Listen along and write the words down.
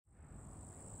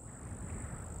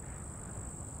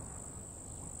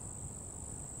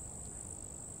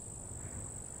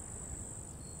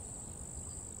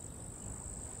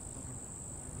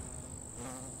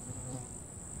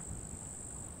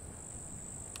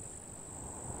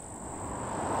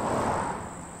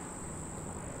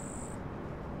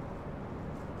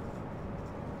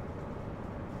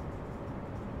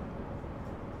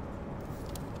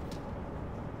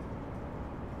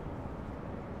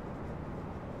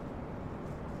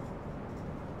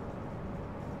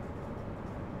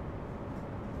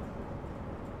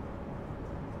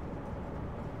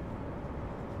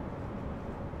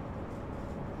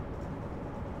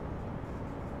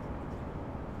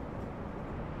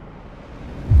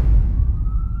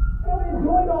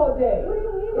day. What do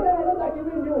you mean? It doesn't look like you've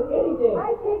been doing anything. I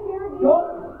take care of you.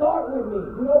 Don't start with me.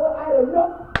 You know what? I had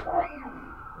enough.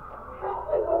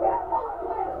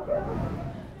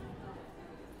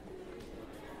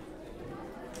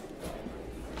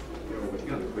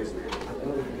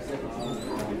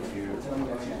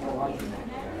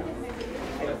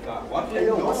 Hey,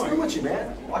 yo, what's good with you,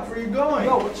 man? Watch where you're going.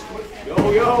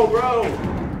 Yo, bro.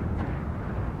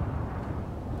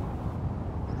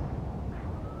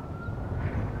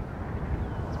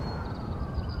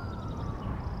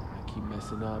 I keep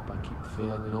messing up, I keep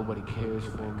failing, nobody cares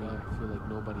for me, I feel like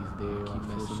nobody's there, I keep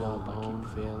messing up, I keep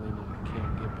failing, and I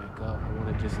can't get back up. I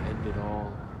wanna just end it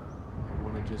all. I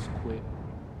wanna just quit.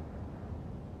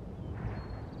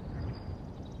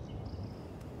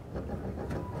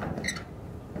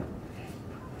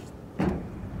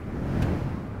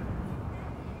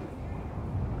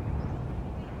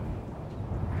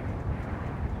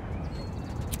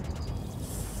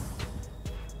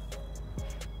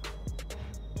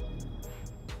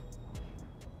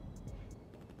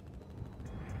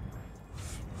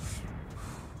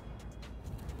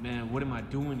 Man, what am I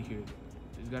doing here?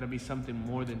 There's gotta be something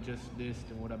more than just this,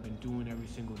 than what I've been doing every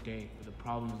single day for the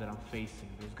problems that I'm facing.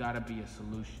 There's gotta be a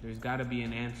solution. There's gotta be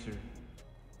an answer.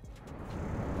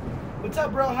 What's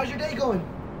up, bro? How's your day going?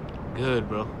 Good,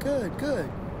 bro. Good, good.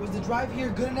 Was the drive here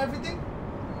good and everything?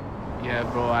 Yeah,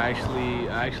 bro, I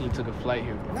actually took a flight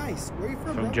here, bro. Nice. Where are you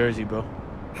from, From bro? Jersey, bro.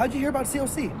 How'd you hear about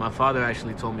COC? My father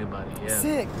actually told me about it, yeah.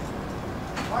 Sick.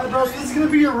 All right, bro, so this is going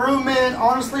to be your room, man.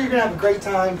 Honestly, you're going to have a great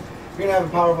time. You're going to have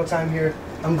a powerful time here.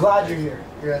 I'm glad you're here.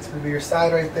 That's going to be your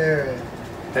side right there. And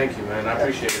Thank you, man. I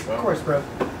appreciate it, bro. of course, bro.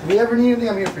 If you ever need anything,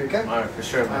 I'm here for you, okay? All right, for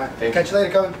sure, man. All right. Thank Catch you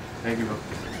later, Kelvin. Thank you, bro.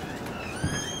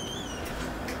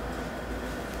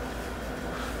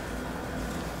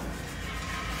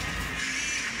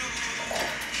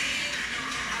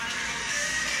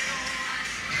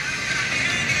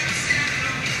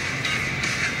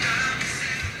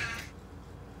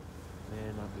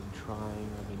 Man, I've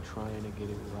been trying to get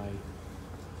it right.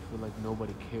 I feel like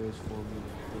nobody cares for me.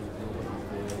 I feel like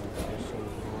nobody's there for so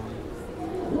long.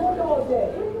 What all day?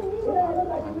 It doesn't look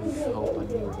like I you've been need doing help. I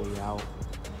anything. need a way out.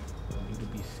 I need to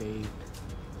be saved.